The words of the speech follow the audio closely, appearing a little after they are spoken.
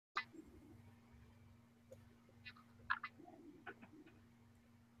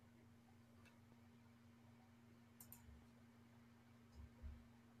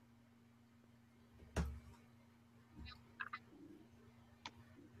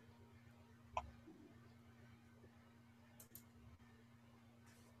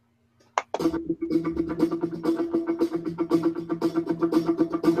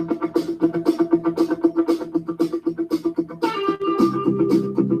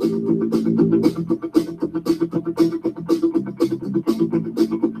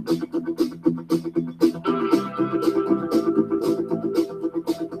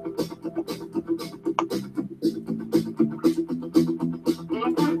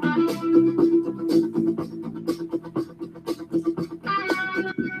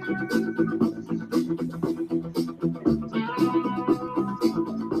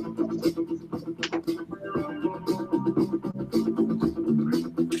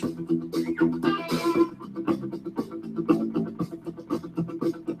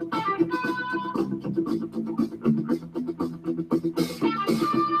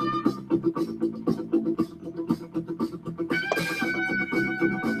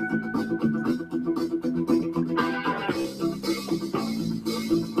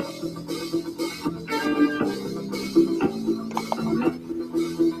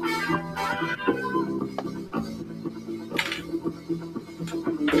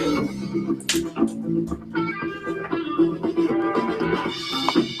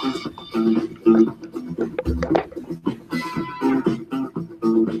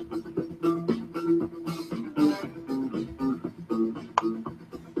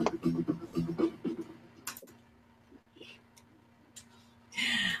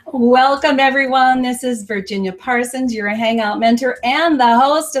Welcome, everyone. This is Virginia Parsons, your Hangout mentor and the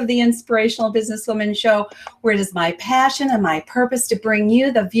host of the Inspirational Businesswoman Show, where it is my passion and my purpose to bring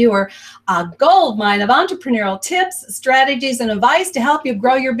you, the viewer, a gold mine of entrepreneurial tips, strategies, and advice to help you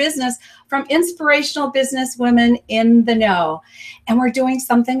grow your business from inspirational businesswomen in the know. And we're doing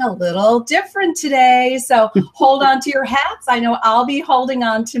something a little different today. So hold on to your hats. I know I'll be holding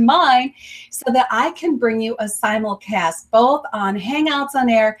on to mine so that I can bring you a simulcast both on Hangouts on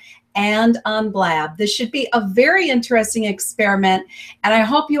Air and on Blab. This should be a very interesting experiment, and I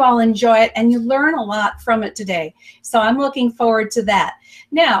hope you all enjoy it and you learn a lot from it today. So I'm looking forward to that.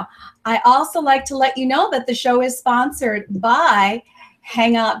 Now, I also like to let you know that the show is sponsored by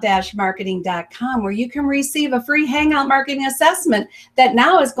hangout-marketing.com, where you can receive a free Hangout marketing assessment that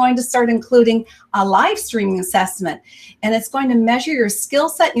now is going to start including a live streaming assessment. And it's going to measure your skill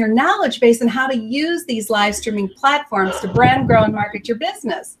set and your knowledge base on how to use these live streaming platforms to brand, grow, and market your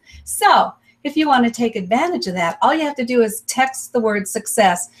business. So if you want to take advantage of that, all you have to do is text the word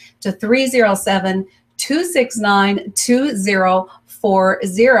success to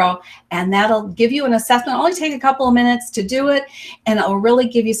 307-269-2040, and that'll give you an assessment. It'll only take a couple of minutes to do it, and it will really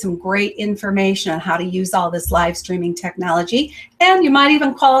give you some great information on how to use all this live streaming technology, and you might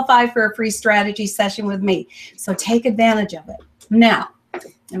even qualify for a free strategy session with me. So take advantage of it. Now, I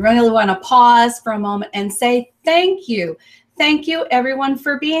really want to pause for a moment and say thank you. Thank you, everyone,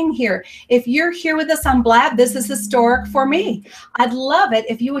 for being here. If you're here with us on Blab, this is historic for me. I'd love it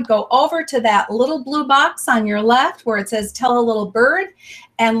if you would go over to that little blue box on your left where it says Tell a Little Bird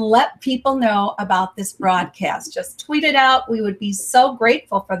and let people know about this broadcast. Just tweet it out. We would be so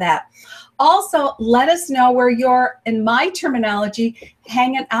grateful for that. Also, let us know where you're, in my terminology,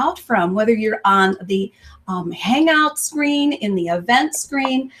 hanging out from, whether you're on the Hangout screen, in the event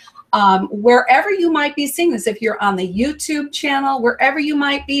screen, wherever you might be seeing this. If you're on the YouTube channel, wherever you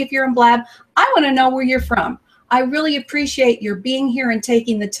might be, if you're in Blab, I want to know where you're from. I really appreciate your being here and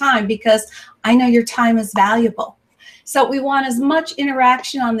taking the time, because I know your time is valuable. So we want as much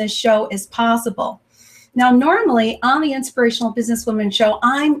interaction on this show as possible. Now, normally on the Inspirational Businesswoman Show,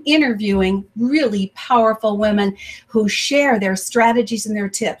 I'm interviewing really powerful women who share their strategies and their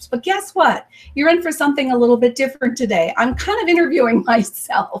tips. But guess what? You're in for something a little bit different today. I'm kind of interviewing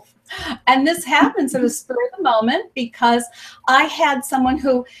myself. And this happens at a spur of the moment because I had someone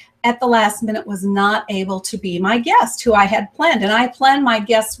who at the last minute was not able to be my guest who I had planned. And I planned my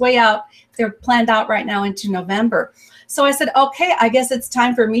guests way out. They're planned out right now into November. So I said, okay, I guess it's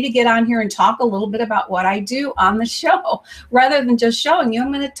time for me to get on here and talk a little bit about what I do on the show. Rather than just showing you,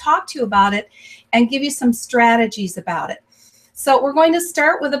 I'm going to talk to you about it and give you some strategies about it. So we're going to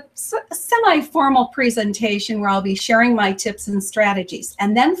start with a semi-formal presentation where I'll be sharing my tips and strategies.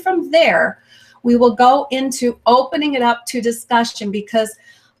 And then from there, we will go into opening it up to discussion, because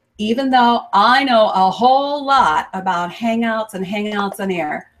even though I know a whole lot about Hangouts and Hangouts on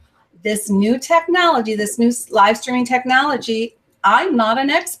Air, this new technology, this new live streaming technology, I'm not an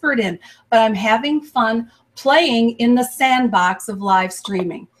expert in, but I'm having fun playing in the sandbox of live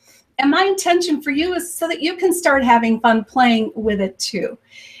streaming. And my intention for you is so that you can start having fun playing with it too.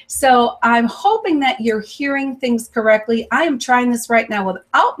 So I'm hoping that you're hearing things correctly. I am trying this right now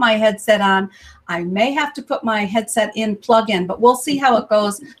without my headset on. I may have to put my headset in, plug in, but we'll see how it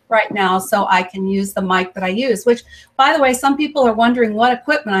goes right now so I can use the mic that I use, which, by the way, some people are wondering what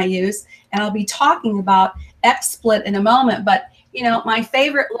equipment I use, and I'll be talking about XSplit in a moment. But, you know, my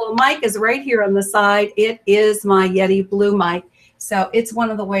favorite little mic is right here on the side. It is my Yeti Blue mic. So it's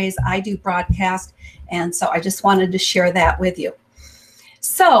one of the ways I do broadcast, and so I just wanted to share that with you.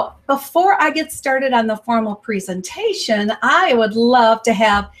 So before I get started on the formal presentation, I would love to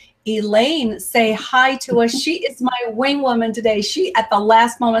have Elaine say hi to us. She is my wing woman today. She, at the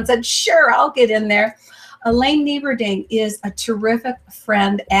last moment, said, sure, I'll get in there. Elaine Nieverding is a terrific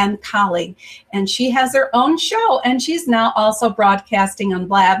friend and colleague, and she has her own show, and she's now also broadcasting on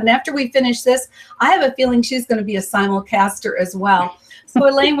Blab. And after we finish this, I have a feeling she's going to be a simulcaster as well. So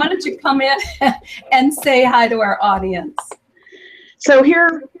Elaine, why don't you come in and say hi to our audience? So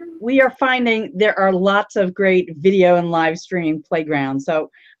here we are finding there are lots of great video and live streaming playgrounds.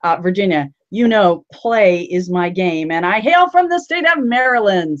 So Virginia, you know, play is my game, and I hail from the state of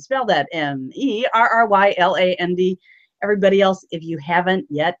Maryland. Spell that M-E-R-R-Y-L-A-N-D. Everybody else, if you haven't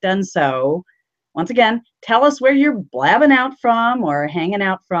yet done so, once again, tell us where you're blabbing out from or hanging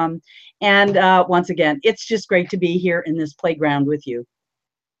out from. And once again, it's just great to be here in this playground with you.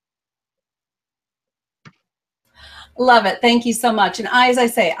 Love it. Thank you so much. And as I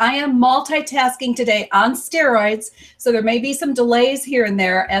say, I am multitasking today on steroids, so there may be some delays here and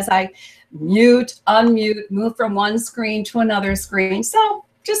there as I mute, unmute, move from one screen to another screen. So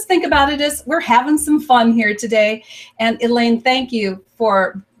just think about it as we're having some fun here today. And Elaine, thank you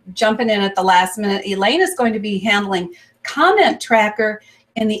for jumping in at the last minute. Elaine is going to be handling Comment Tracker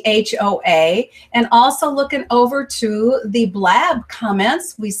in the HOA, and also looking over to the Blab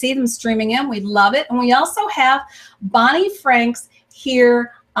comments. We see them streaming in. We love it. And we also have Bonnie Franks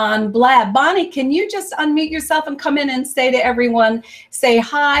here on Blab. Bonnie, can you just unmute yourself and come in and say to everyone, say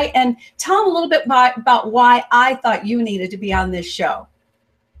hi, and tell them a little bit about why I thought you needed to be on this show?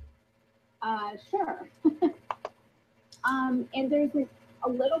 Sure. And there's a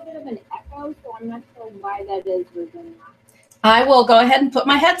little bit of an echo, so I'm not sure why that is, Virginia. I will go ahead and put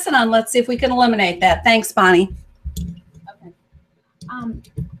my headset on. Let's see if we can eliminate that. Thanks, Bonnie. Okay.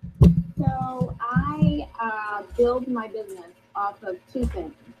 So I build my business off of two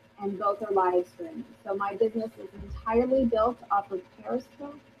things, and both are live streaming. So my business is entirely built off of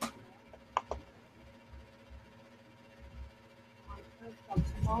Periscope.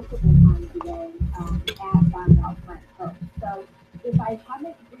 Multiple times a day, as I'm out front first. So if I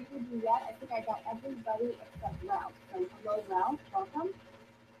haven't greeted you yet, I think I got everybody except Ralph. So hello, Ralph, welcome.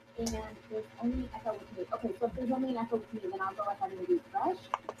 And there's only an echo with me. Okay, so if there's only an echo with me, then I'll go ahead and refresh.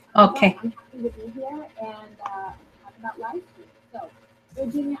 Okay. So I'm happy to be here and talk about live stream. So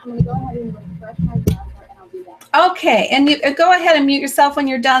Virginia, I'm going to go ahead and refresh my browser, and I'll do that. Okay, and you go ahead and mute yourself when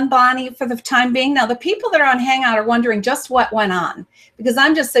you're done, Bonnie, for the time being. Now, the people that are on Hangout are wondering just what went on, because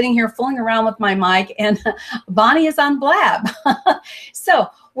I'm just sitting here fooling around with my mic, and Bonnie is on Blab. So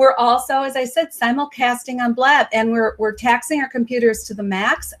we're also, as I said, simulcasting on Blab, and we're taxing our computers to the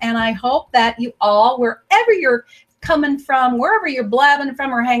max, and I hope that you all, wherever you're coming from, wherever you're blabbing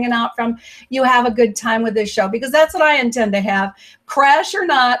from or hanging out from, you have a good time with this show, because that's what I intend to have. Crash or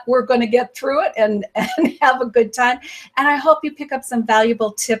not, we're going to get through it and have a good time. And I hope you pick up some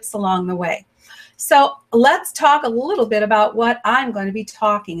valuable tips along the way. So let's talk a little bit about what I'm going to be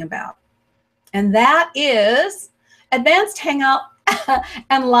talking about. And that is advanced Hangout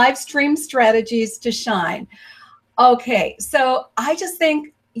and live stream strategies to shine. Okay, so I just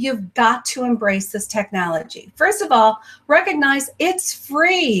think you've got to embrace this technology. First of all, recognize it's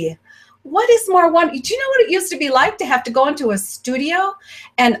free. What is more wonderful? Do you know what it used to be like to have to go into a studio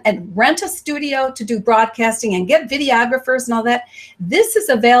and rent a studio to do broadcasting and get videographers and all that? This is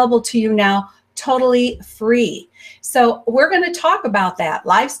available to you now totally free. So we're going to talk about that.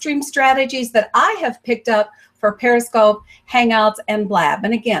 Live stream strategies that I have picked up for Periscope, Hangouts, and Blab.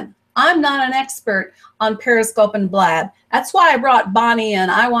 And again, I'm not an expert on Periscope and Blab. That's why I brought Bonnie in.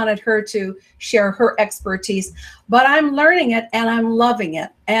 I wanted her to share her expertise, but I'm learning it and I'm loving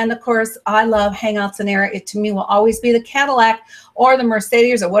it. And of course, I love Hangouts and Air. It to me will always be the Cadillac or the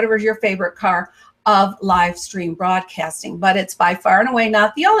Mercedes or whatever's your favorite car of live stream broadcasting, but it's by far and away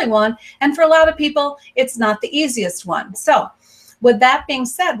not the only one. And for a lot of people, it's not the easiest one. So with that being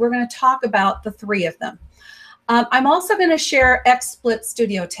said, we're going to talk about the three of them. I'm also going to share XSplit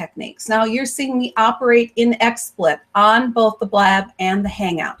studio techniques. Now you're seeing me operate in XSplit on both the Blab and the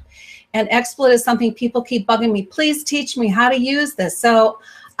Hangout. And XSplit is something people keep bugging me, please teach me how to use this. So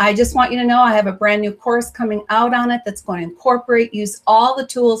I just want you to know I have a brand new course coming out on it that's going to use all the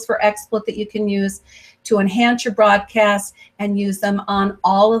tools for XSplit that you can use to enhance your broadcast and use them on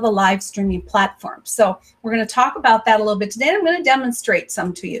all of the live streaming platforms. So we're going to talk about that a little bit today. I'm going to demonstrate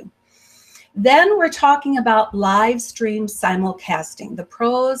some to you. Then we're talking about live stream simulcasting, the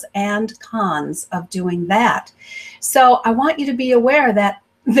pros and cons of doing that. So I want you to be aware that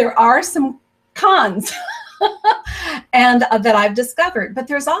there are some cons and that I've discovered, but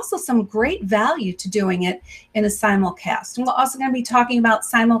there's also some great value to doing it in a simulcast. And we're also going to be talking about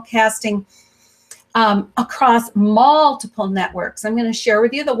simulcasting across multiple networks. I'm going to share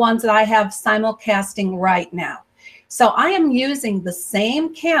with you the ones that I have simulcasting right now. So I am using the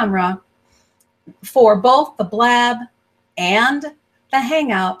same camera for both the Blab and the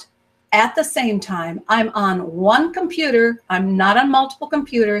Hangout at the same time. I'm on one computer. I'm not on multiple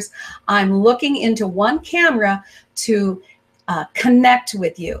computers. I'm looking into one camera to connect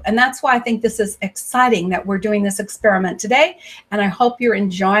with you. And that's why I think this is exciting that we're doing this experiment today, and I hope you're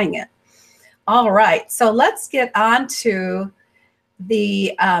enjoying it. All right, so let's get on to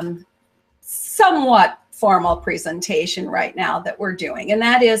the somewhat formal presentation right now that we're doing, and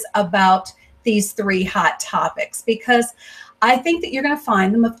that is about these 3 hot topics, because I think that you're going to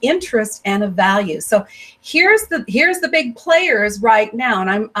find them of interest and of value. So here's the big players right now,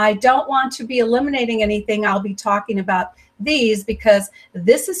 and I don't want to be eliminating anything. I'll be talking about these because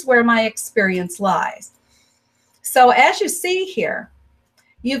this is where my experience lies. So as you see here,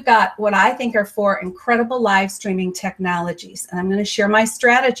 you've got what I think are 4 incredible live streaming technologies, and I'm going to share my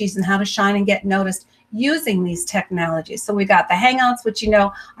strategies on how to shine and get noticed using these technologies. So we got the Hangouts, which you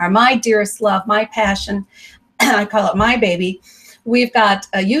know are my dearest love, my passion. I call it my baby. We've got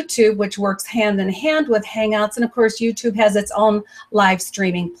YouTube, which works hand in hand with Hangouts, and of course YouTube has its own live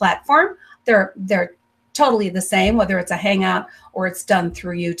streaming platform. They're totally the same, whether it's a Hangout or it's done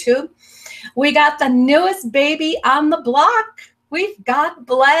through YouTube. We got the newest baby on the block. We've got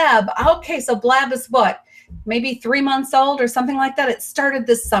Blab. Okay, so Blab is what? Maybe 3 months old or something like that. It started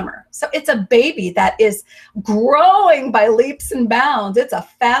this summer. So it's a baby that is growing by leaps and bounds. It's a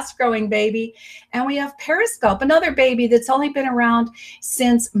fast growing baby. And we have Periscope, another baby that's only been around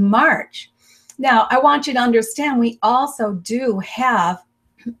since March. Now, I want you to understand we also do have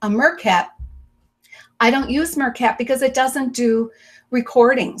a Meerkat. I don't use Meerkat because it doesn't do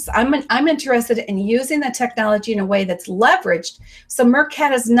recordings. I'm interested in using the technology in a way that's leveraged. So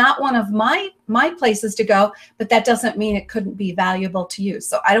Meerkat is not one of my places to go, but that doesn't mean it couldn't be valuable to you.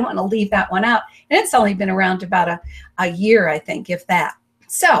 So I don't want to leave that one out. And it's only been around about a year, I think, if that.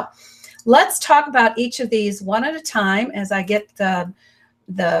 So let's talk about each of these one at a time as I get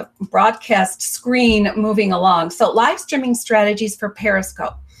the broadcast screen moving along. So live streaming strategies for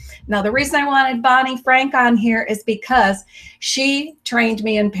Periscope. Now, the reason I wanted Bonnie Frank on here is because she trained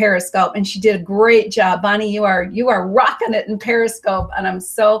me in Periscope, and she did a great job. Bonnie, you are rocking it in Periscope, and I'm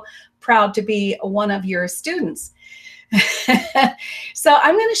so proud to be one of your students. So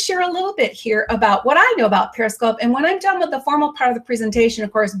I'm going to share a little bit here about what I know about Periscope, and when I'm done with the formal part of the presentation,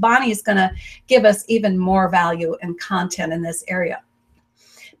 of course, Bonnie is going to give us even more value and content in this area.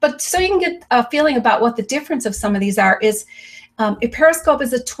 But so you can get a feeling about what the difference of some of these are is Periscope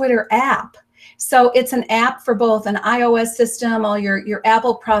is a Twitter app. So it's an app for both an iOS system, all your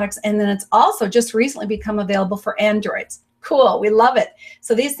Apple products, and then it's also just recently become available for Androids. Cool, we love it.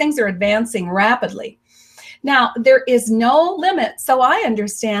 So these things are advancing rapidly. Now, there is no limit, so I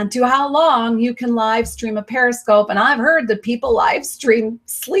understand, to how long you can live stream a Periscope, and I've heard that people live stream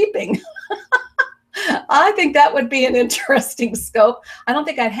sleeping. I think that would be an interesting scope. I don't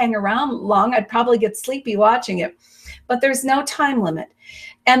think I'd hang around long. I'd probably get sleepy watching it. But there's no time limit.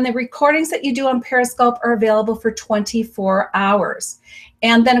 And the recordings that you do on Periscope are available for 24 hours.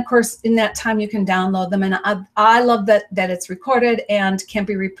 And then, of course, in that time, you can download them. And I love that it's recorded and can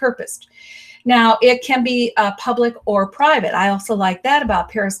be repurposed. Now, it can be public or private. I also like that about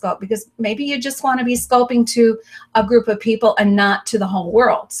Periscope because maybe you just want to be scoping to a group of people and not to the whole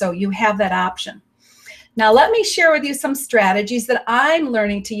world. So you have that option. Now, let me share with you some strategies that I'm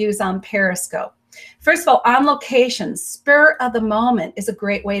learning to use on Periscope. First of all, on location, spur of the moment is a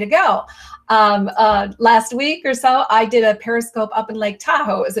great way to go. Last week or so, I did a Periscope up in Lake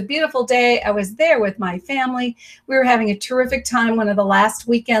Tahoe. It was a beautiful day. I was there with my family. We were having a terrific time, one of the last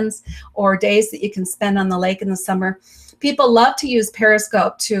weekends or days that you can spend on the lake in the summer. People love to use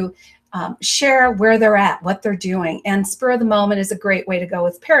Periscope to share where they're at, what they're doing. And spur of the moment is a great way to go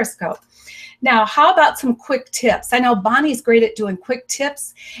with Periscope. Now, how about some quick tips? I know Bonnie's great at doing quick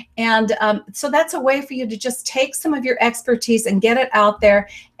tips. And so that's a way for you to just take some of your expertise and get it out there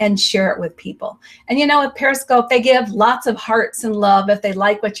and share it with people. And you know, with Periscope, they give lots of hearts and love if they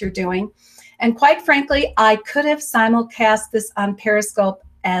like what you're doing. And quite frankly, I could have simulcast this on Periscope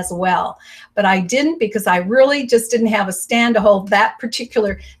as well, but I didn't because I really just didn't have a stand to hold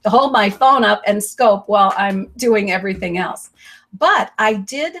to hold my phone up and scope while I'm doing everything else. But I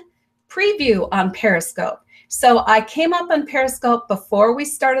did preview on Periscope. So I came up on Periscope before we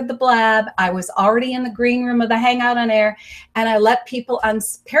started the Blab. I was already in the green room of the Hangout on Air, and I let people on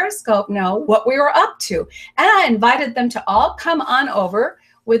Periscope know what we were up to. And I invited them to all come on over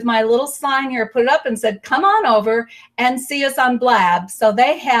with my little sign here, put it up and said, come on over and see us on Blab. So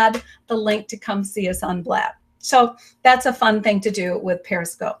they had the link to come see us on Blab. So that's a fun thing to do with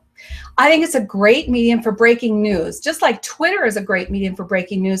Periscope. I think it's a great medium for breaking news, just like Twitter is a great medium for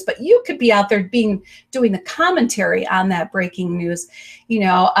breaking news, but you could be out there doing the commentary on that breaking news. You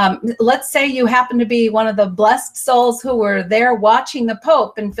know, let's say you happen to be one of the blessed souls who were there watching the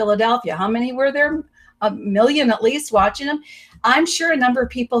Pope in Philadelphia. How many were there? 1 million at least watching him. I'm sure a number of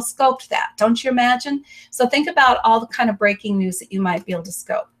people scoped that. Don't you imagine? So think about all the kind of breaking news that you might be able to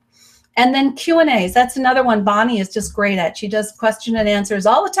scope. And then Q&As, that's another one Bonnie is just great at. She does question and answers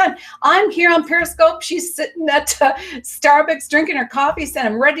all the time. I'm here on Periscope. She's sitting at Starbucks drinking her coffee, saying,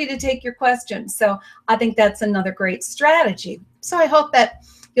 I'm ready to take your questions. So I think that's another great strategy. So I hope that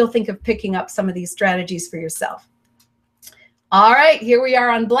you'll think of picking up some of these strategies for yourself. All right, here we are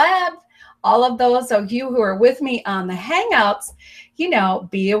on Blab. All of those of you who are with me on the Hangouts, you know,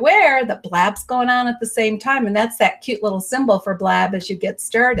 be aware that Blab's going on at the same time. And that's that cute little symbol for Blab as you get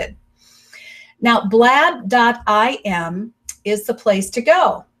started. Now, blab.im is the place to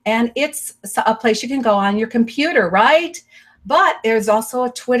go. And it's a place you can go on your computer, right? But there's also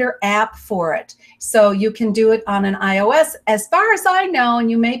a Twitter app for it. So you can do it on an iOS. As far as I know,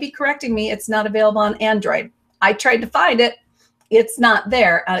 and you may be correcting me, it's not available on Android. I tried to find it. It's not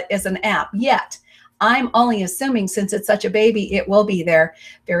there as an app yet. I'm only assuming since it's such a baby, it will be there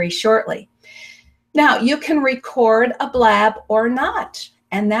very shortly. Now, you can record a Blab or not.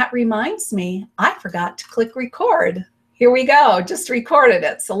 And that reminds me, I forgot to click record. Here we go, just recorded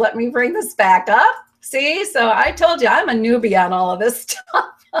it. So let me bring this back up. See, so I told you I'm a newbie on all of this stuff.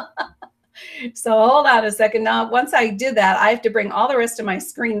 So hold on a second. Now, once I did that, I have to bring all the rest of my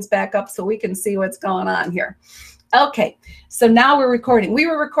screens back up so we can see what's going on here. Okay, so now we're recording. We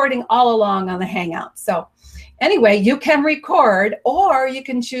were recording all along on the Hangout. So anyway, you can record, or you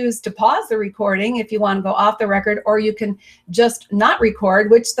can choose to pause the recording if you want to go off the record, or you can just not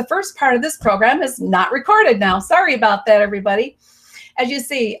record, which the first part of this program is not recorded now. Sorry about that, everybody. As you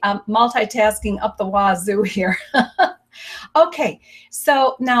see, I'm multitasking up the wazoo here. Okay,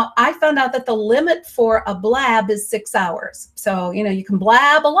 so now I found out that the limit for a Blab is 6 hours. So, you know, you can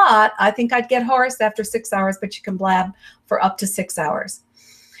blab a lot. I think I'd get hoarse after 6 hours, but you can blab for up to 6 hours.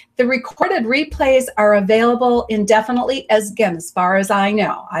 The recorded replays are available indefinitely, as far as I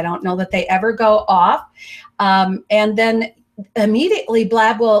know. I don't know that they ever go off. And then immediately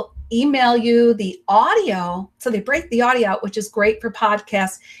Blab will email you the audio. So they break the audio out, which is great for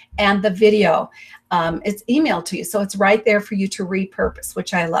podcasts, and the video. It's emailed to you. So it's right there for you to repurpose,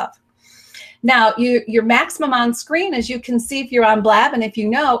 which I love. Now, your maximum on screen, as you can see if you're on Blab, and if you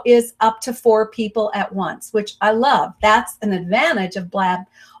know, is up to 4 people at once, which I love. That's an advantage of Blab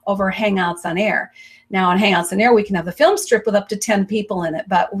over Hangouts on Air. Now on Hangouts on Air, we can have the film strip with up to 10 people in it,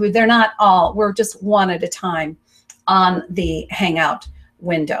 but they're not all, we're just one at a time on the Hangout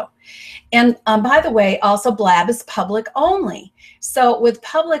window. And by the way, also Blab is public only. So with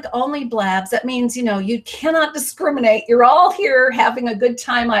public only Blabs, that means, you know, you cannot discriminate. You're all here having a good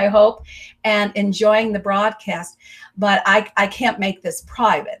time, I hope, and enjoying the broadcast, but I can't make this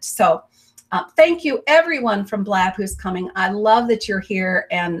private. So thank you everyone from Blab who's coming. I love that you're here,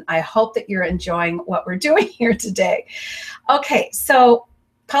 and I hope that you're enjoying what we're doing here today. Okay, so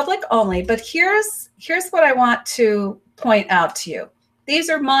public only, but here's what I want to point out to you. These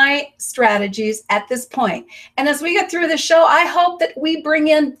are my strategies at this point. And as we get through the show, I hope that we bring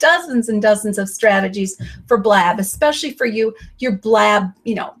in dozens and dozens of strategies for Blab, especially for you, your Blab,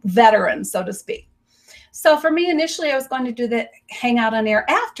 you know, veterans, so to speak. So for me, initially, I was going to do the Hangout on Air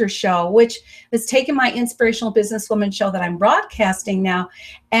after show, which is taking my Inspirational Businesswoman show that I'm broadcasting now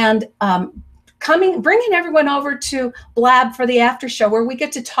and bringing everyone over to Blab for the after show, where we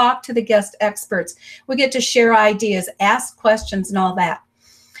get to talk to the guest experts. We get to share ideas, ask questions, and all that.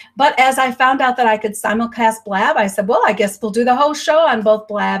 But as I found out that I could simulcast Blab, I said, well, I guess we'll do the whole show on both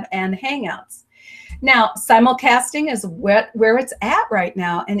Blab and Hangouts. Now, simulcasting is where it's at right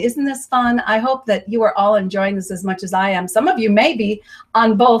now. And isn't this fun? I hope that you are all enjoying this as much as I am. Some of you may be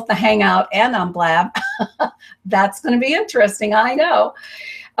on both the Hangout and on Blab. That's going to be interesting, I know.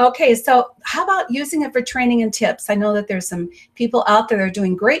 Okay, so how about using it for training and tips? I know that there's some people out there that are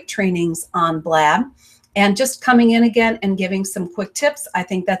doing great trainings on Blab, and just coming in again and giving some quick tips. I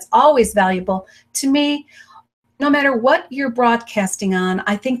think that's always valuable. To me, no matter what you're broadcasting on,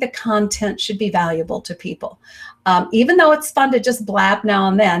 I think the content should be valuable to people. Even though it's fun to just blab now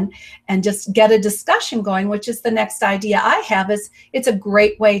and then and just get a discussion going, which is the next idea I have, is it's a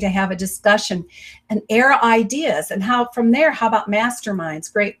great way to have a discussion and air ideas. And how from there, how about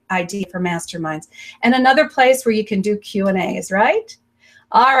masterminds? Great idea for masterminds. And another place where you can do Q&As, right?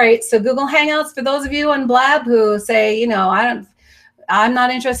 All right, so Google Hangouts, for those of you on Blab who say, you know, I'm not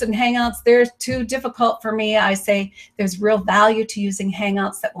interested in Hangouts, they're too difficult for me. I say there's real value to using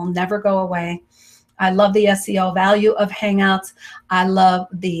Hangouts that will never go away. I love the SEO value of Hangouts. I love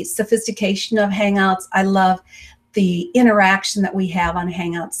the sophistication of Hangouts. I love the interaction that we have on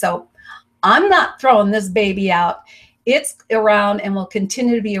Hangouts. So I'm not throwing this baby out. It's around and will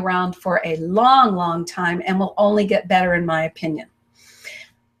continue to be around for a long, long time and will only get better in my opinion.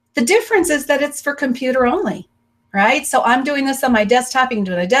 The difference is that it's for computer only. Right? So I'm doing this on my desktop. You can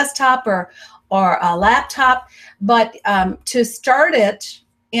do it on a desktop or a laptop, but to start it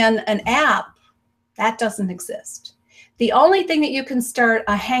in an app, that doesn't exist. The only thing that you can start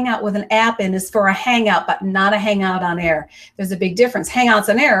a Hangout with an app in is for a Hangout, but not a Hangout on air. There's a big difference. Hangouts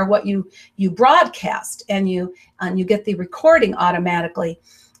on air are what you broadcast, and you get the recording automatically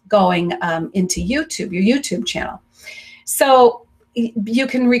going into YouTube, your YouTube channel. So you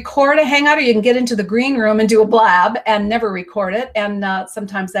can record a Hangout, or you can get into the green room and do a Blab and never record it. And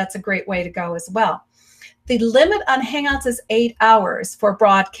sometimes that's a great way to go as well. The limit on Hangouts is 8 hours for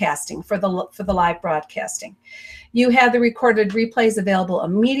broadcasting, for the live broadcasting. You have the recorded replays available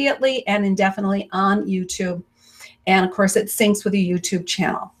immediately and indefinitely on YouTube. And of course, it syncs with your YouTube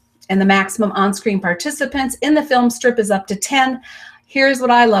channel. And the maximum on-screen participants in the film strip is up to 10. Here's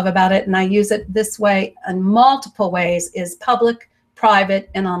what I love about it, and I use it this way in multiple ways, is public, private,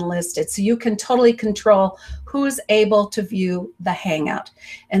 and unlisted. So you can totally control who's able to view the Hangout.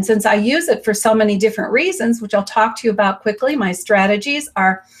 And since I use it for so many different reasons, which I'll talk to you about quickly, my strategies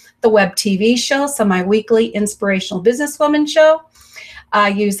are the web TV show, so my weekly Inspirational Businesswoman show. I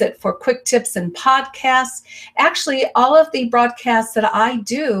use it for quick tips and podcasts. Actually, all of the broadcasts that I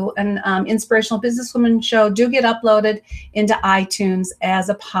do, and Inspirational Businesswoman show, do get uploaded into iTunes as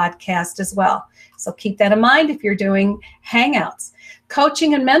a podcast as well. So keep that in mind if you're doing Hangouts.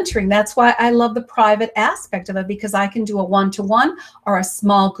 Coaching and mentoring, that's why I love the private aspect of it, because I can do a one-to-one or a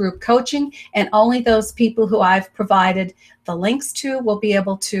small group coaching, and only those people who I've provided the links to will be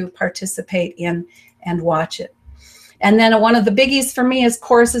able to participate in and watch it. And then one of the biggies for me is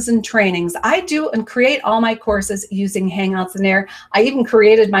courses and trainings. I do and create all my courses using Hangouts on Air. I even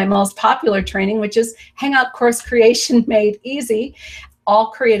created my most popular training, which is Hangout Course Creation Made Easy,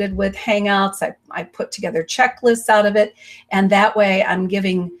 all created with Hangouts. I put together checklists out of it, and that way I'm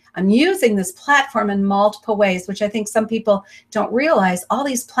using this platform in multiple ways, which I think some people don't realize. All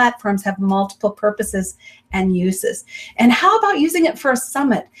these platforms have multiple purposes and uses. And how about using it for a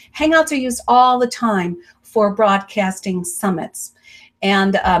summit? Hangouts are used all the time for broadcasting summits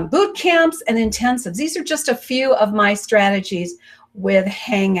and boot camps and intensives. These are just a few of my strategies with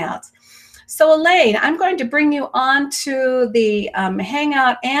Hangouts. So Elaine, I'm going to bring you onto the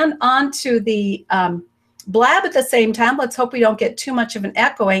Hangout and onto the Blab at the same time. Let's hope we don't get too much of an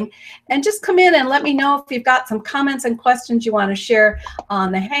echoing. And just come in and let me know if you've got some comments and questions you want to share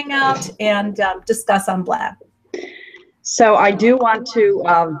on the Hangout and discuss on Blab. So I do want to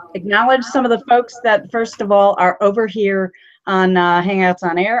acknowledge some of the folks that, first of all, are over here on Hangouts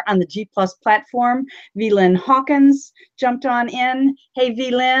on Air on the G+ platform. V-Lynn Hawkins jumped on in. Hey,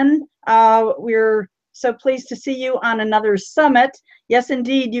 V-Lynn, we're so pleased to see you on another summit. Yes,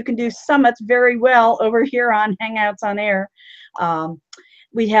 indeed, you can do summits very well over here on Hangouts on Air.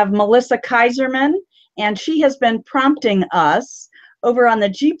 We have Melissa Kaiserman, and she has been prompting us over on the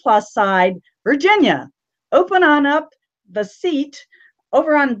G+ side. Virginia, open on up the seat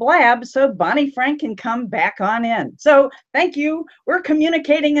over on Blab so Bonnie Frank can come back on in. So thank you. We're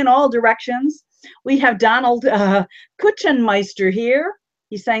communicating in all directions. We have Donald Kutchenmeister here.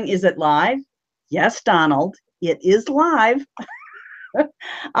 He's saying, is it live? Yes, Donald, it is live.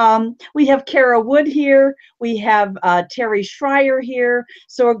 We have Kara Wood here. We have Terry Schreier here.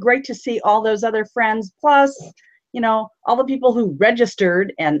 So great to see all those other friends. Plus, you know, all the people who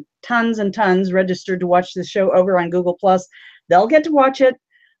registered, and tons registered to watch the show over on Google Plus, they'll get to watch it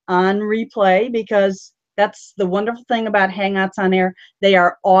on replay, because that's the wonderful thing about Hangouts on Air. They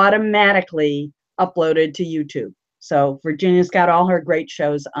are automatically uploaded to YouTube. So Virginia's got all her great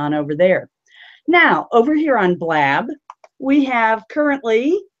shows on over there. Now, over here on Blab, we have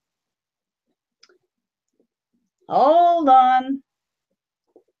currently, hold on.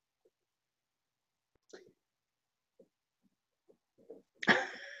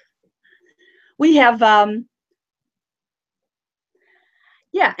 We have,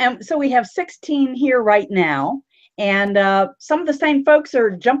 yeah, and so we have 16 here right now. And some of the same folks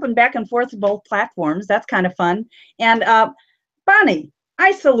are jumping back and forth to both platforms. That's kind of fun. And Bonnie,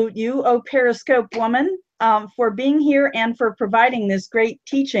 I salute you, oh Periscope woman, for being here and for providing this great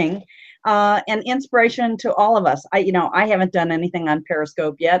teaching and inspiration to all of us. I haven't done anything on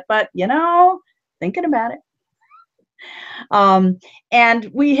Periscope yet, but thinking about it. And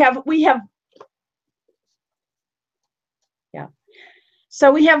we have. So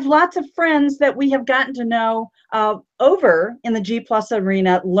we have lots of friends that we have gotten to know over in the G+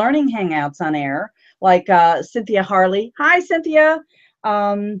 arena, learning Hangouts on Air, like Cynthia Harley. Hi, Cynthia.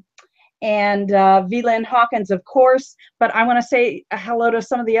 And V-Lynn Hawkins, of course. But I want to say hello to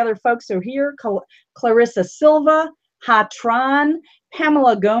some of the other folks who are here. Clarissa Silva, Hatron,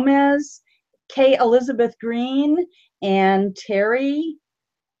 Pamela Gomez, Kay Elizabeth Green, and Terry.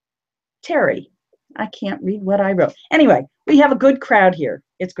 I can't read what I wrote. Anyway, we have a good crowd here.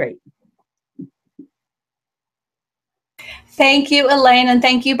 It's great. Thank you, Elaine, and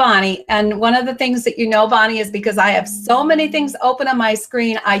thank you, Bonnie. And one of the things that Bonnie, is because I have so many things open on my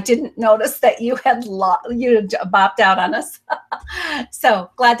screen, I didn't notice that you had bopped out on us. So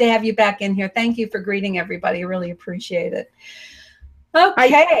glad to have you back in here. Thank you for greeting everybody. Really appreciate it.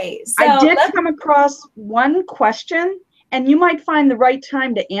 Okay. I did come across one question, and you might find the right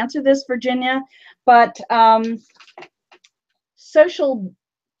time to answer this, Virginia, but Social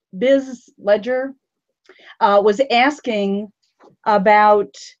Biz Ledger was asking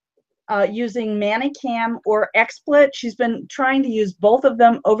about using ManyCam or XSplit. She's been trying to use both of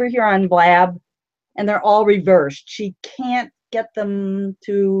them over here on Blab, and they're all reversed. She can't get them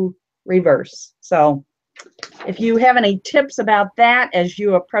to reverse. So if you have any tips about that as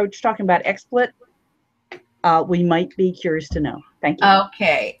you approach talking about XSplit, we might be curious to know. Thank you.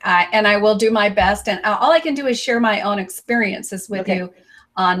 Okay, and I will do my best. And all I can do is share my own experiences with you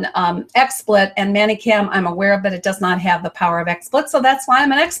on XSplit, and ManyCam. I'm aware of, but it does not have the power of XSplit, so that's why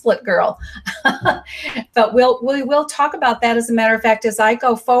I'm an XSplit girl. But we will talk about that, as a matter of fact, as I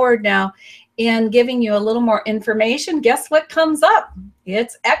go forward now in giving you a little more information. Guess what comes up?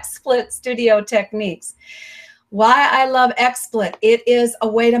 It's XSplit Studio Techniques. Why I love XSplit. It is a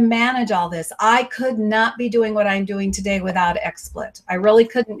way to manage all this. I could not be doing what I'm doing today without XSplit. I really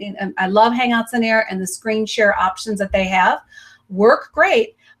couldn't. I love Hangouts on Air, and the screen share options that they have work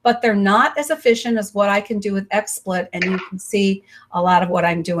great, but they're not as efficient as what I can do with XSplit, and you can see a lot of what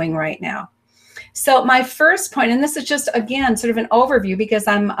I'm doing right now. So my first point, and this is just, again, sort of an overview, because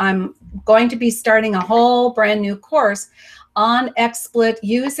I'm going to be starting a whole brand new course on XSplit,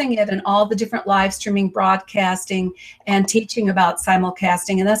 using it in all the different live streaming, broadcasting, and teaching about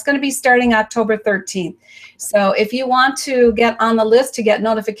simulcasting. And that's going to be starting October 13th. So if you want to get on the list to get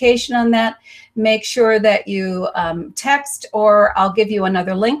notification on that, make sure that you text, or I'll give you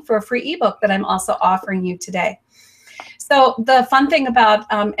another link for a free ebook that I'm also offering you today. So the fun thing about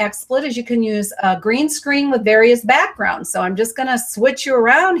XSplit is you can use a green screen with various backgrounds. So I'm just going to switch you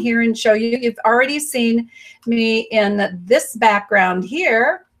around here and show you. You've already seen me in this background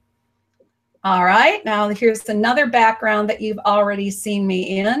here. All right, now here's another background that you've already seen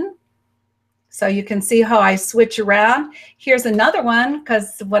me in. So you can see how I switch around. Here's another one,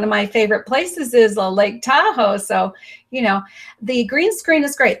 because one of my favorite places is Lake Tahoe. So, the green screen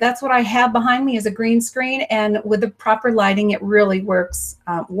is great. That's what I have behind me, is a green screen. And with the proper lighting, it really works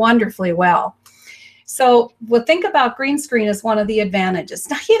wonderfully well. So think about green screen as one of the advantages.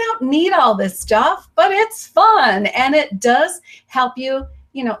 Now, you don't need all this stuff, but it's fun. And it does help you,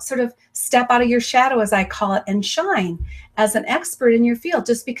 sort of step out of your shadow, as I call it, and shine as an expert in your field,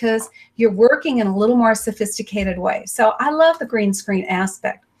 just because you're working in a little more sophisticated way. So I love the green screen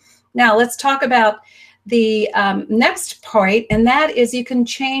aspect. Now let's talk about the next point, and that is you can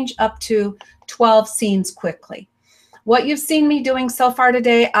change up to 12 scenes quickly. What you've seen me doing so far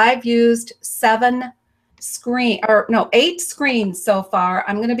today, I've used 8 screens so far.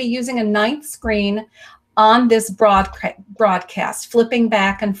 I'm going to be using a 9th screen on this broadcast, flipping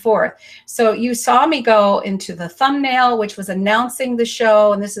back and forth. So you saw me go into the thumbnail, which was announcing the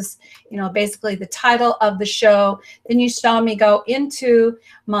show, and this is, you know, basically the title of the show. Then you saw me go into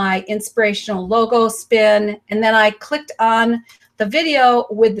my inspirational logo spin, and then I clicked on the video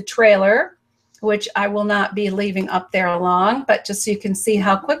with the trailer, which I will not be leaving up there long, but just so you can see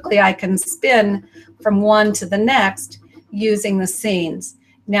how quickly I can spin from one to the next using the scenes.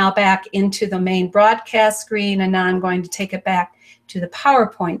 Now back into the main broadcast screen, and now I'm going to take it back to the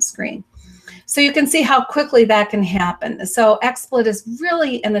PowerPoint screen. So you can see how quickly that can happen. So XSplit is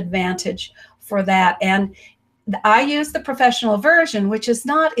really an advantage for that. And I use the professional version, which is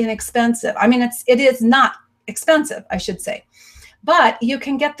not inexpensive. I mean, it is not expensive, I should say. But you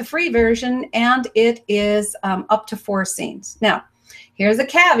can get the free version, and it is up to 4 scenes. Now, here's a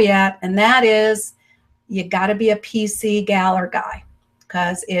caveat, and that is you got to be a PC gal or guy.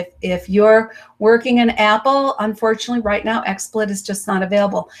 Because if you're working in Apple, unfortunately, right now, XSplit is just not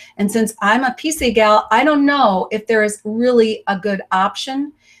available. And since I'm a PC gal, I don't know if there is really a good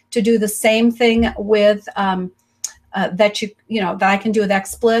option to do the same thing with that I can do with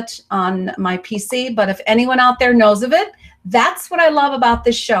XSplit on my PC. But if anyone out there knows of it, that's what I love about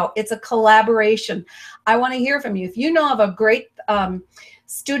this show. It's a collaboration. I want to hear from you. If you know of a great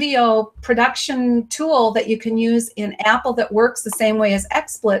studio production tool that you can use in Apple that works the same way as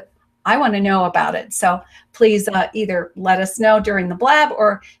XSplit, I want to know about it. So please either let us know during the blab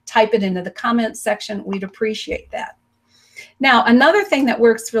or type it into the comments section. We'd appreciate that. Now, another thing that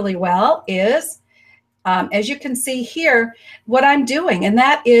works really well is, as you can see here, what I'm doing, and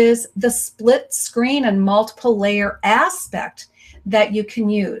that is the split screen and multiple layer aspect that you can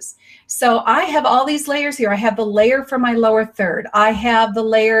use. So I have all these layers here. I have the layer for my lower third. I have the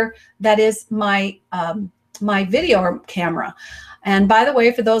layer that is my my video camera. And by the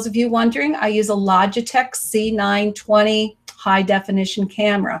way, for those of you wondering, I use a Logitech C920 high definition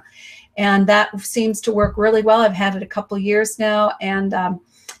camera. And that seems to work really well. I've had it a couple years now, and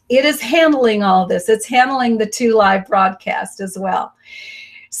it is handling all this. It's handling the 2 live broadcasts as well.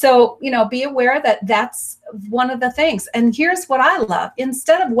 So, you know, be aware that that's one of the things. And here's what I love.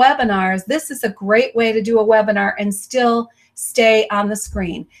 Instead of webinars, this is a great way to do a webinar and still stay on the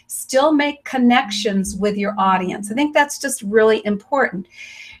screen, still make connections with your audience. I think that's just really important.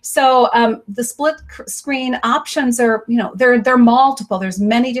 So the split screen options are, you know, they're multiple. There's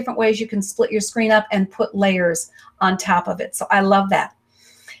many different ways you can split your screen up and put layers on top of it. So I love that.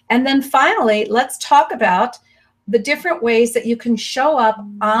 And then finally, let's talk about the different ways that you can show up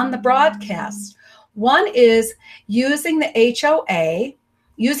on the broadcast. One is using the HOA,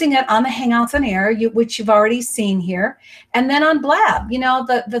 using it on the Hangouts on Air, which you've already seen here, and then on Blab. You know,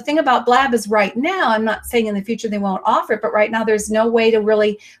 the thing about Blab is right now, I'm not saying in the future they won't offer it, but right now there's no way to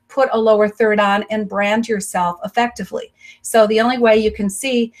really put a lower third on and brand yourself effectively. So the only way you can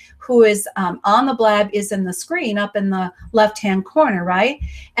see who is on the Blab is in the screen up in the left-hand corner, right?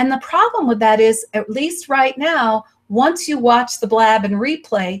 And the problem with that is, at least right now, once you watch the Blab and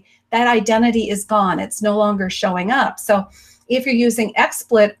replay, that identity is gone. It's no longer showing up. So if you're using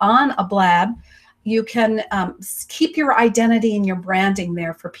XSplit on a Blab, you can keep your identity and your branding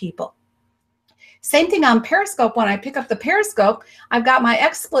there for people. Same thing on Periscope. When I pick up the Periscope, I've got my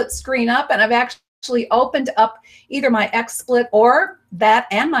XSplit screen up, and I've actually opened up either my XSplit or that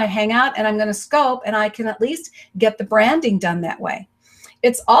and my Hangout, and I'm going to scope, and I can at least get the branding done that way.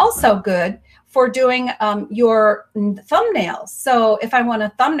 It's also good for doing your thumbnails. So if I want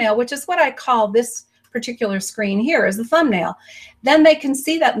a thumbnail, which is what I call this particular screen here is the thumbnail, then they can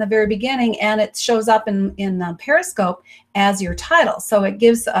see that in the very beginning, and it shows up in Periscope as your title. So it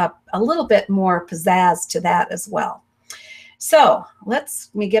gives a little bit more pizzazz to that as well. So let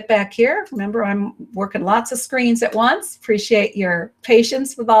me get back here. Remember, I'm working lots of screens at once. Appreciate your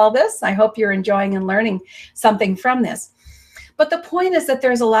patience with all this. I hope you're enjoying and learning something from this. But the point is that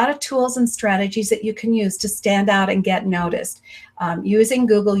there's a lot of tools and strategies that you can use to stand out and get noticed. Using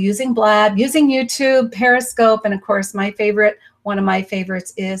Google, using Blab, using YouTube, Periscope, and of course my favorite, one of my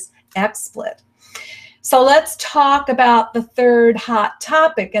favorites is XSplit. So let's talk about the third hot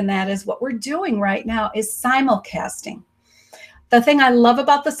topic, and that is what we're doing right now is simulcasting. The thing I love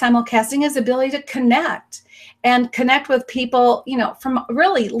about the simulcasting is the ability to connect with people, you know, from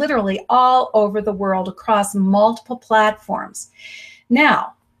really literally all over the world across multiple platforms.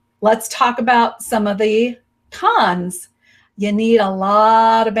 Now, let's talk about some of the cons. You need a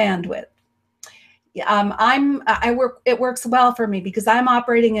lot of bandwidth. It works well for me because I'm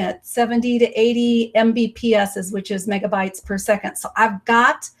operating at 70 to 80 Mbps, which is megabytes per second. So I've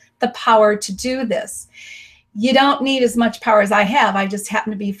got the power to do this. You don't need as much power as I have. I just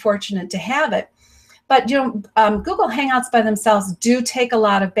happen to be fortunate to have it. But Google Hangouts by themselves do take a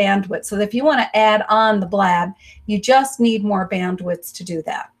lot of bandwidth. So if you want to add on the Blab, you just need more bandwidth to do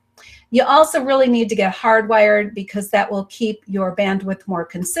that. You also really need to get hardwired because that will keep your bandwidth more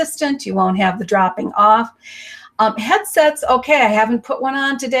consistent. You won't have the dropping off. Headsets, okay, I haven't put one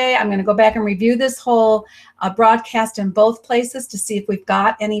on today. I'm going to go back and review this whole broadcast in both places to see if we've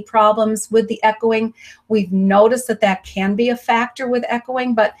got any problems with the echoing. We've noticed that that can be a factor with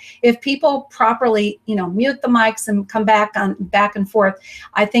echoing, but if people properly, mute the mics and come back and forth,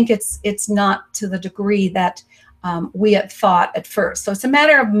 I think it's not to the degree that we had thought at first. So it's a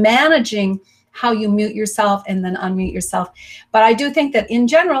matter of managing how you mute yourself and then unmute yourself. But I do think that in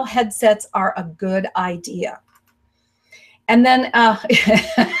general, headsets are a good idea. And then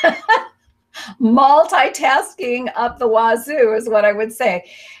multitasking up the wazoo is what I would say.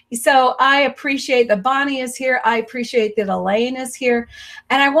 So I appreciate that Bonnie is here. I appreciate that Elaine is here.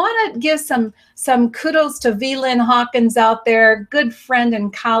 And I want to give some kudos to V. Lynn Hawkins out there, good friend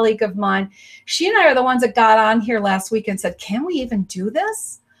and colleague of mine. She and I are the ones that got on here last week and said, can we even do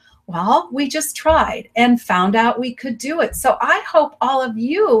this? Well, we just tried and found out we could do it. So I hope all of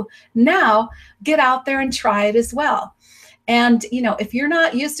you now get out there and try it as well. And, if you're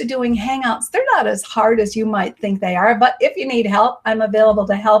not used to doing Hangouts, they're not as hard as you might think they are. But if you need help, I'm available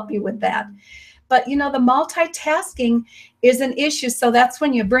to help you with that. But, the multitasking is an issue. So that's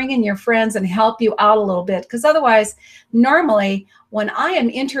when you bring in your friends and help you out a little bit. Because otherwise, normally, when I am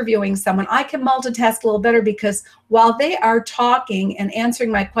interviewing someone, I can multitask a little better because while they are talking and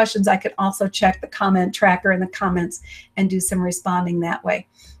answering my questions, I can also check the comment tracker in the comments and do some responding that way.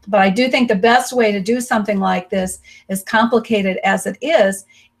 But I do think the best way to do something like this, as complicated as it is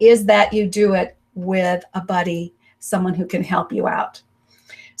that you do it with a buddy, someone who can help you out.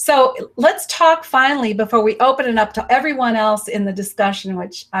 So let's talk finally, before we open it up to everyone else in the discussion,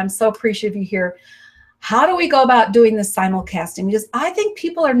 which I'm so appreciative you here. How do we go about doing this simulcasting? Because I think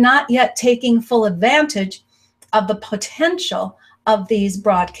people are not yet taking full advantage of the potential of these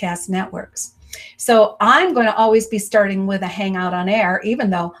broadcast networks. So I'm going to always be starting with a Hangout on Air, even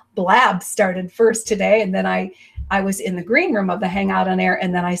though Blab started first today, and then I was in the green room of the Hangout on Air,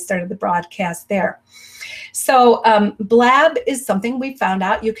 and then I started the broadcast there. So Blab is something we found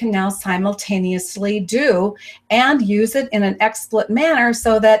out you can now simultaneously do and use it in an XSplit manner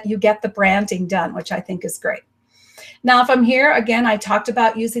so that you get the branding done, which I think is great. Now, if I'm here, again, I talked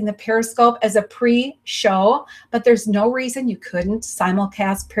about using the Periscope as a pre-show, but there's no reason you couldn't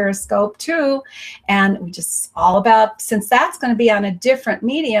simulcast Periscope too. And we just all about, since that's going to be on a different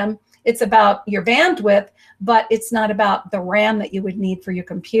medium, it's about your bandwidth, but it's not about the RAM that you would need for your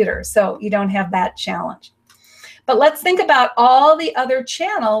computer. So you don't have that challenge. But let's think about all the other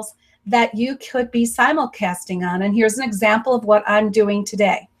channels that you could be simulcasting on. And here's an example of what I'm doing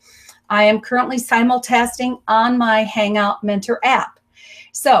today. I am currently simulcasting on my Hangout Mentor app.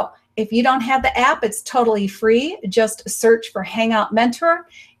 So if you don't have the app, it's totally free. Just search for Hangout Mentor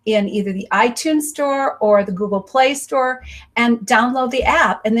in either the iTunes Store or the Google Play Store and download the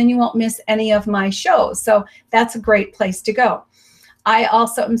app, and then you won't miss any of my shows. So that's a great place to go. I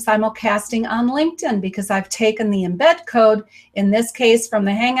also am simulcasting on LinkedIn because I've taken the embed code, in this case from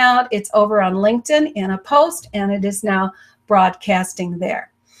the Hangout. It's over on LinkedIn in a post, and it is now broadcasting there.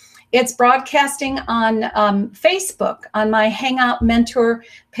 It's broadcasting on Facebook, on my Hangout Mentor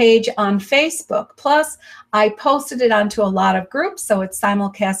page on Facebook. Plus, I posted it onto a lot of groups, so it's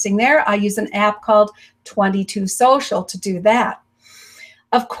simulcasting there. I use an app called 22 Social to do that.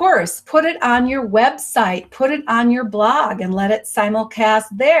 Of course, put it on your website, put it on your blog, and let it simulcast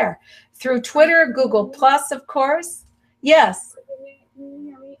there. Through Twitter, Google Plus, of course. Yes. Can you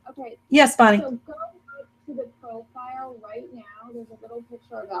hear me? Okay. Yes, Bonnie. So go up to the profile right now. There's a little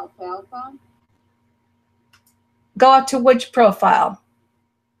picture of Alfalfa. Go up to which profile?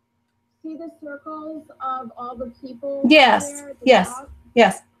 See the circles of all the people? Yes. There at the Yes. top?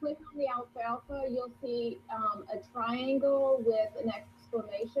 Yes. Click on the Alfalfa. You'll see a triangle with an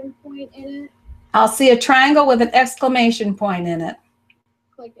exclamation point in it. I'll see a triangle with an exclamation point in it.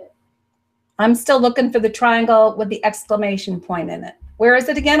 Click it. I'm still looking for the triangle with the exclamation point in it. Where is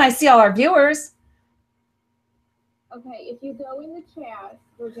it again? I see all our viewers. Okay, if you go in the chat,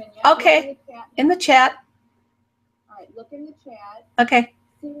 Virginia. Okay, in the chat. All right, look in the chat. Okay.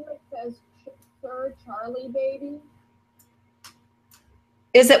 See where it says Sir Charlie Baby?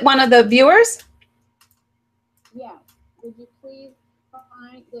 Is it one of the viewers? Yes. Would you please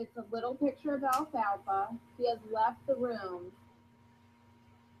find, it's a little picture of Alfalfa. He has left the room.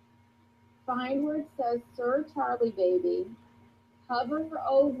 Find where it says Sir Charlie Baby. hover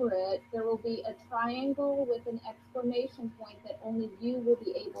over it, there will be a triangle with an exclamation point that only you will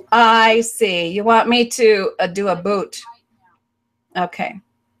be able to I see. You want me to do a boot. right now. Okay.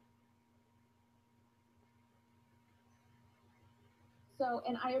 So,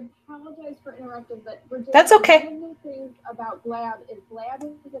 and I apologize for interrupting, but Virginia, That's okay. one of the things about Blab is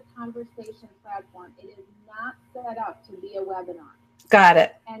a conversation platform. It is not set up to be a webinar. Got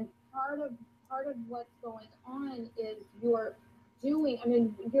it. And part of what's going on is you're doing, I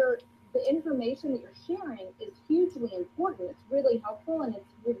mean, the information that you're sharing is hugely important. It's really helpful and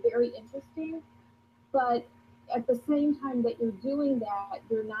it's very interesting. But at the same time that you're doing that,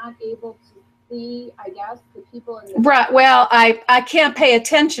 you're not able to see, I guess, the people in the Right. Well, I can't pay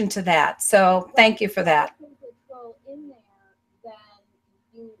attention to that. So thank you for that. If you go in there, then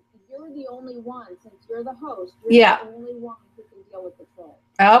you're the only one, since you're the host, you're Yeah. the only one who can deal with the troll.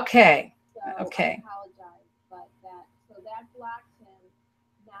 Okay. So Okay. I apologize, but that blocks him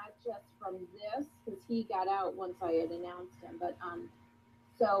not just from this, because he got out once I had announced him, but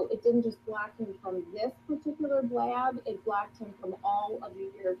so it didn't just block him from this particular Blab, it blocked him from all of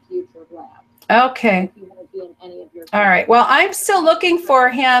your future Blabs. Okay. He won't be in any of your All right. Well, I'm still looking for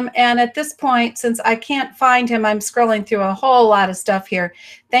him. And at this point, since I can't find him, I'm scrolling through a whole lot of stuff here.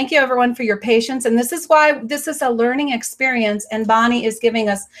 Thank you, everyone, for your patience. And this is why this is a learning experience. And Bonnie is giving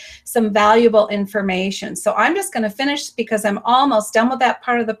us some valuable information. So I'm just going to finish because I'm almost done with that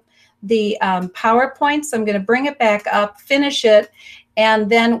part of the PowerPoint. So I'm going to bring it back up, finish it, and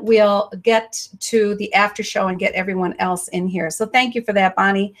then we'll get to the after show and get everyone else in here. So thank you for that,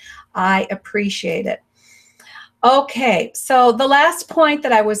 Bonnie. I appreciate it. Okay, so the last point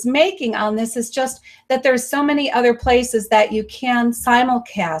that I was making on this is just that there's so many other places that you can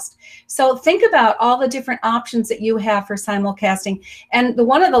simulcast. So think about all the different options that you have for simulcasting. And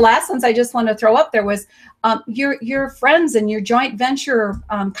one of the last ones I just want to throw up there was your friends and your joint venture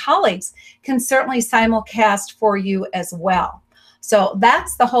colleagues can certainly simulcast for you as well. So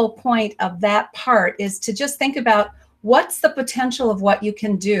that's the whole point of that part, is to just think about what's the potential of what you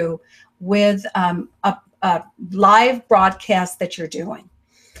can do with a live broadcast that you're doing.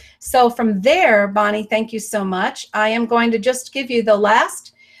 So from there, Bonnie, thank you so much. I am going to just give you the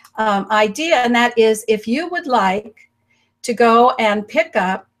last idea, and that is if you would like to go and pick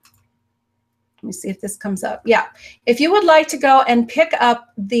up, let me see if this comes up. Yeah, if you would like to go and pick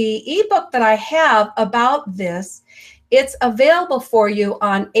up the ebook that I have about this, it's available for you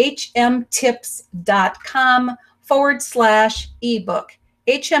on hmtips.com/ebook.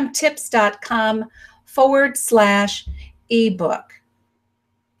 hmtips.com/ebook.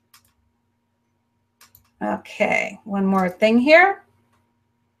 Okay, one more thing here.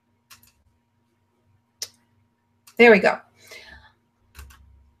 There we go.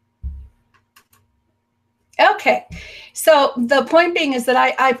 Okay, so the point being is that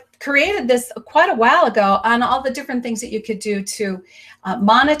I've created this quite a while ago on all the different things that you could do to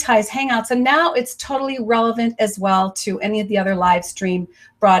monetize Hangouts, and now it's totally relevant as well to any of the other live stream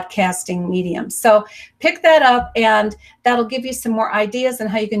broadcasting mediums. So pick that up, and that'll give you some more ideas on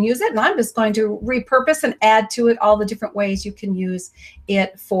how you can use it, and I'm just going to repurpose and add to it all the different ways you can use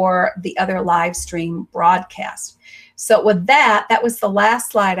it for the other live stream broadcast. So with that, that was the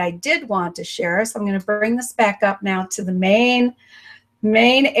last slide I did want to share. So I'm going to bring this back up now to the main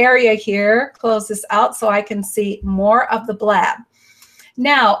area here, close this out so I can see more of the Blab.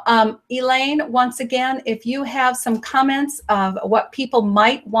 Now, Elaine, once again, if you have some comments of what people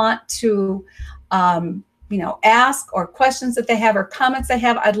might want to ask, or questions that they have, or comments they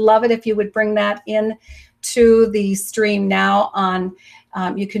have, I'd love it if you would bring that in to the stream now on.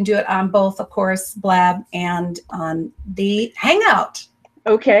 You can do it on both, of course, Blab and on the Hangout.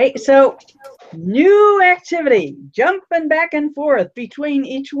 Okay, so new activity, jumping back and forth between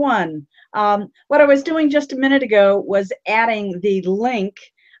each one. What I was doing just a minute ago was adding the link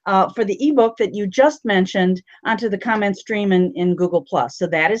for the ebook that you just mentioned onto the comment stream in Google+. So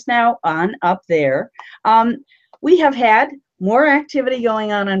that is now up there. We have had more activity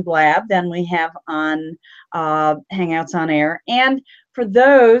going on Blab than we have on Hangouts on Air. And for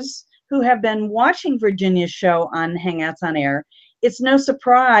those who have been watching Virginia's show on Hangouts on Air, it's no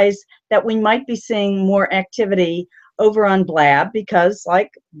surprise that we might be seeing more activity over on Blab, because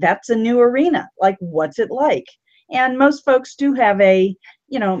that's a new arena. What's it like? And most folks do have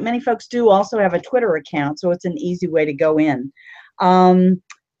many folks do also have a Twitter account, so it's an easy way to go in.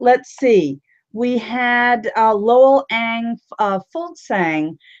 Let's see. We had Lowell Ang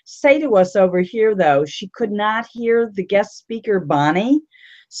Fultsang say to us over here, though, she could not hear the guest speaker, Bonnie.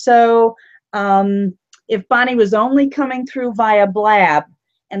 So if Bonnie was only coming through via Blab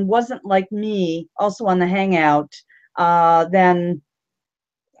and wasn't like me, also on the Hangout, then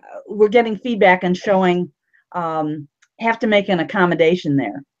we're getting feedback and showing have to make an accommodation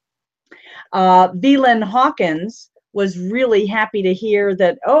there. Velin Hawkins was really happy to hear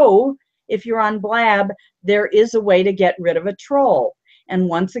that, oh, if you're on Blab, there is a way to get rid of a troll. And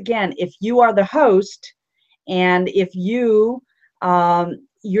once again, if you are the host and if you're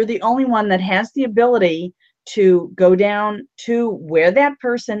the only one that has the ability to go down to where that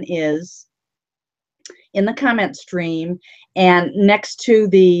person is in the comment stream, and next to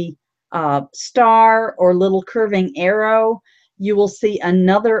the star or little curving arrow, you will see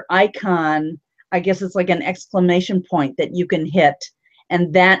another icon. I guess it's like an exclamation point that you can hit,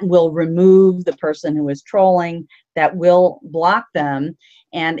 and that will remove the person who is trolling. That will block them.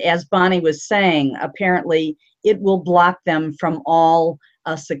 And as Bonnie was saying, apparently it will block them from all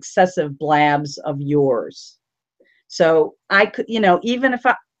successive blabs of yours. So I could, you know, even if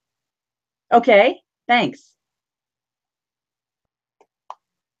I, okay, thanks.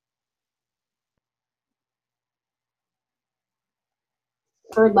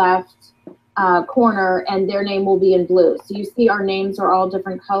 Left corner, and their name will be in blue. So you see our names are all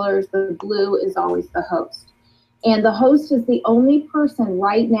different colors. The blue is always the host. And the host is the only person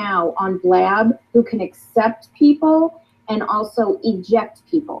right now on Blab who can accept people and also eject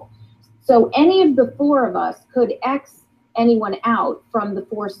people. So any of the four of us could X anyone out from the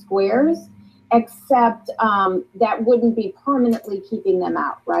four squares, except that wouldn't be permanently keeping them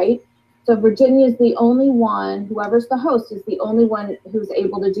out, right? So Virginia is the only one, whoever's the host is the only one who's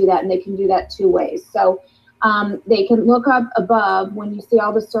able to do that, and they can do that two ways. So they can look up above, when you see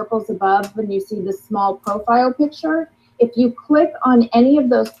all the circles above, when you see the small profile picture, if you click on any of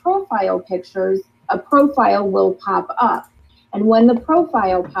those profile pictures, a profile will pop up. And when the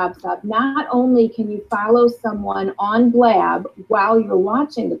profile pops up, not only can you follow someone on Blab while you're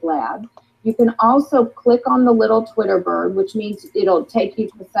watching the Blab, you can also click on the little Twitter bird, which means it'll take you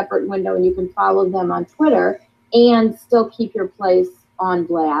to a separate window and you can follow them on Twitter and still keep your place on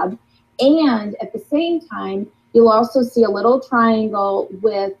Blab. And at the same time, you'll also see a little triangle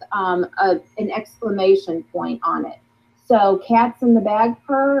with an exclamation point on it. So cats in the bag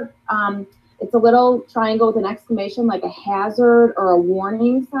purr, it's a little triangle with an exclamation, like a hazard or a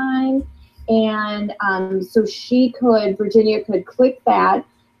warning sign. And so Virginia could click that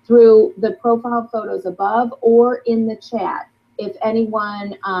through the profile photos above or in the chat. If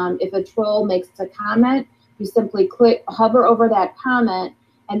anyone, if a troll makes a comment, you simply hover over that comment,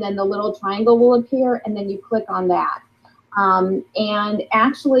 and then the little triangle will appear, and then you click on that. And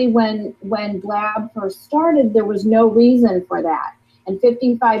actually, when Blab first started, there was no reason for that. And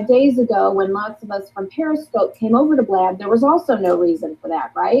 55 days ago, when lots of us from Periscope came over to Blab, there was also no reason for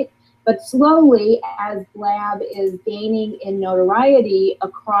that, right? But slowly, as Blab is gaining in notoriety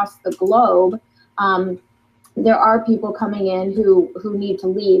across the globe, there are people coming in who need to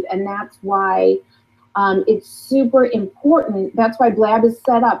leave, and that's why it's super important. That's why Blab is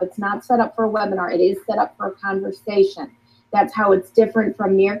set up. It's not set up for a webinar. It is set up for a conversation. That's how it's different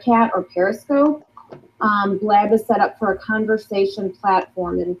from Meerkat or Periscope. Blab is set up for a conversation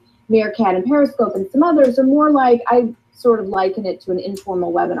platform, and Meerkat and Periscope and some others are more like, I sort of liken it to an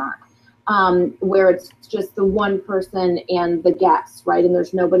informal webinar, where it's just the one person and the guests, right? And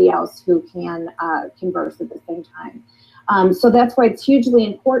there's nobody else who can converse at the same time. So that's why it's hugely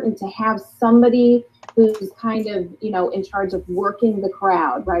important to have somebody who's kind of, you know, in charge of working the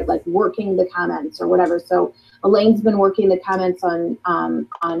crowd, right? Like working the comments or whatever. So Elaine's been working the comments on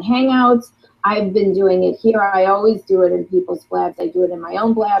Hangouts. I've been doing it here. I always do it in people's blabs. I do it in my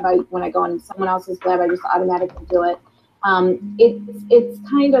own blab. When I go on someone else's blab, I just automatically do it. It's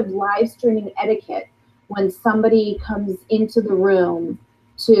kind of live streaming etiquette when somebody comes into the room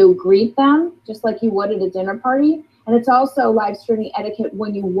to greet them, just like you would at a dinner party. And it's also live streaming etiquette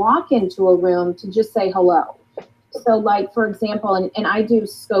when you walk into a room to just say hello. So like, for example, and I do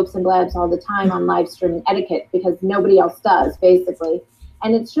scopes and blabs all the time on live streaming etiquette because nobody else does, basically.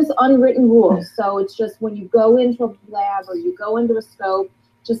 And it's just unwritten rules. So it's just when you go into a blab or you go into a scope,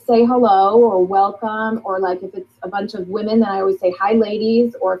 just say hello or welcome, or like if it's a bunch of women, then I always say hi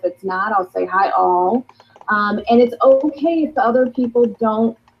ladies, or if it's not, I'll say hi all. And it's okay if the other people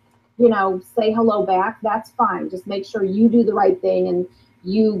don't, you know, say hello back, that's fine. Just make sure you do the right thing and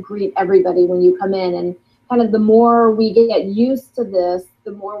you greet everybody when you come in. And kind of the more we get used to this,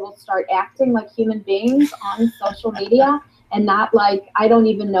 the more we'll start acting like human beings on social media. And not like, I don't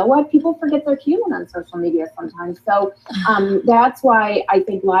even know what, people forget they're human on social media sometimes. So that's why I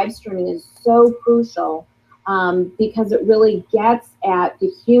think live streaming is so crucial, because it really gets at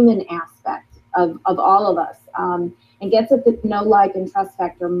the human aspect of all of us. and gets at the know, like, and trust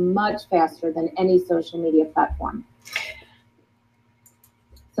factor much faster than any social media platform.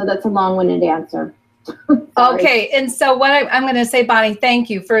 So that's a long-winded answer. Okay, and so what I'm going to say, Bonnie, thank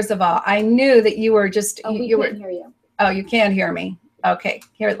you. First of all, I knew that you were just Oh, we you can't were. hear you. Oh, you can't hear me. Okay,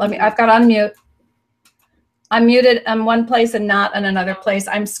 here, let me. I've got unmute. I'm muted in one place and not in another place.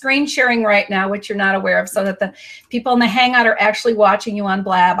 I'm screen sharing right now, which you're not aware of, so that the people in the Hangout are actually watching you on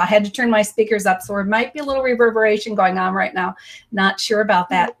Blab. I had to turn my speakers up, so there might be a little reverberation going on right now. Not sure about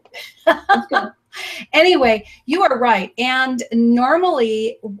that. That's good. Anyway, you are right. And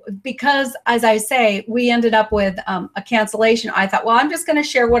normally, because as I say, we ended up with a cancellation, I thought, well, I'm just going to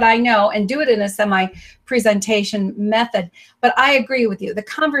share what I know and do it in a semi-presentation method. But I agree with you. The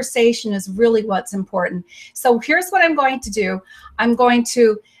conversation is really what's important. So here's what I'm going to do. I'm going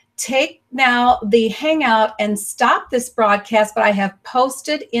to take now the Hangout and stop this broadcast, but I have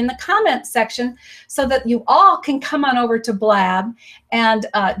posted in the comment section so that you all can come on over to Blab and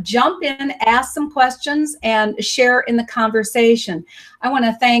jump in, ask some questions, and share in the conversation. I want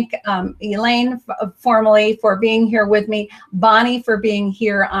to thank Elaine formally for being here with me, Bonnie for being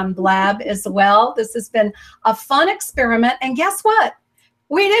here on Blab as well. This has been a fun experiment, and guess what?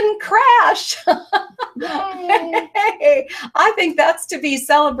 We didn't crash. Hey, I think that's to be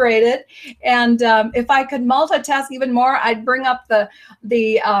celebrated. And if I could multitask even more, I'd bring up the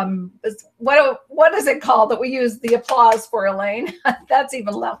what is it called that we use the applause for, Elaine? That's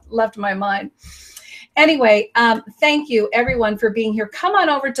even left my mind. Anyway, thank you everyone for being here. Come on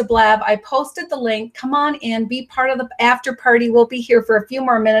over to Blab. I posted the link. Come on in, be part of the after party. We'll be here for a few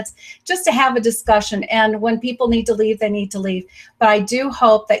more minutes just to have a discussion. And when people need to leave, they need to leave. But I do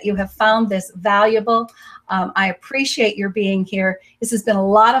hope that you have found this valuable. I appreciate your being here. This has been a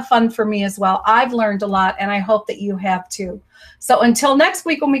lot of fun for me as well. I've learned a lot, and I hope that you have too. So until next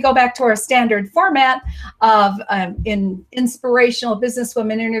week, when we go back to our standard format of inspirational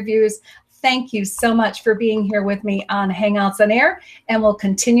businesswomen interviews, thank you so much for being here with me on Hangouts on Air, and we'll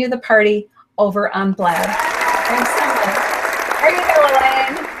continue the party over on Blab. Thanks so much. There you go,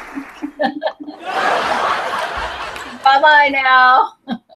 Elaine. Bye-bye now.